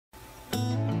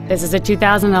This is a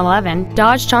 2011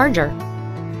 Dodge Charger.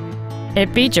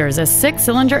 It features a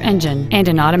 6-cylinder engine and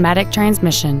an automatic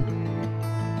transmission.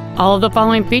 All of the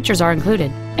following features are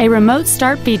included: a remote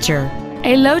start feature,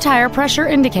 a low tire pressure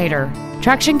indicator,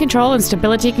 traction control and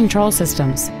stability control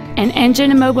systems, an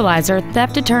engine immobilizer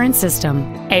theft deterrent system,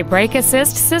 a brake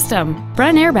assist system,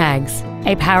 front airbags,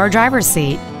 a power driver's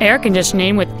seat, air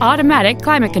conditioning with automatic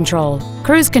climate control,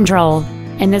 cruise control,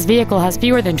 and this vehicle has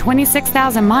fewer than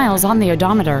 26,000 miles on the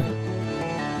odometer.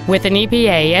 With an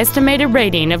EPA estimated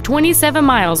rating of 27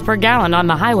 miles per gallon on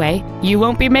the highway, you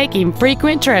won't be making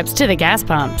frequent trips to the gas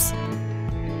pumps.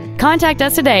 Contact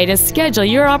us today to schedule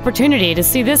your opportunity to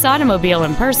see this automobile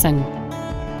in person.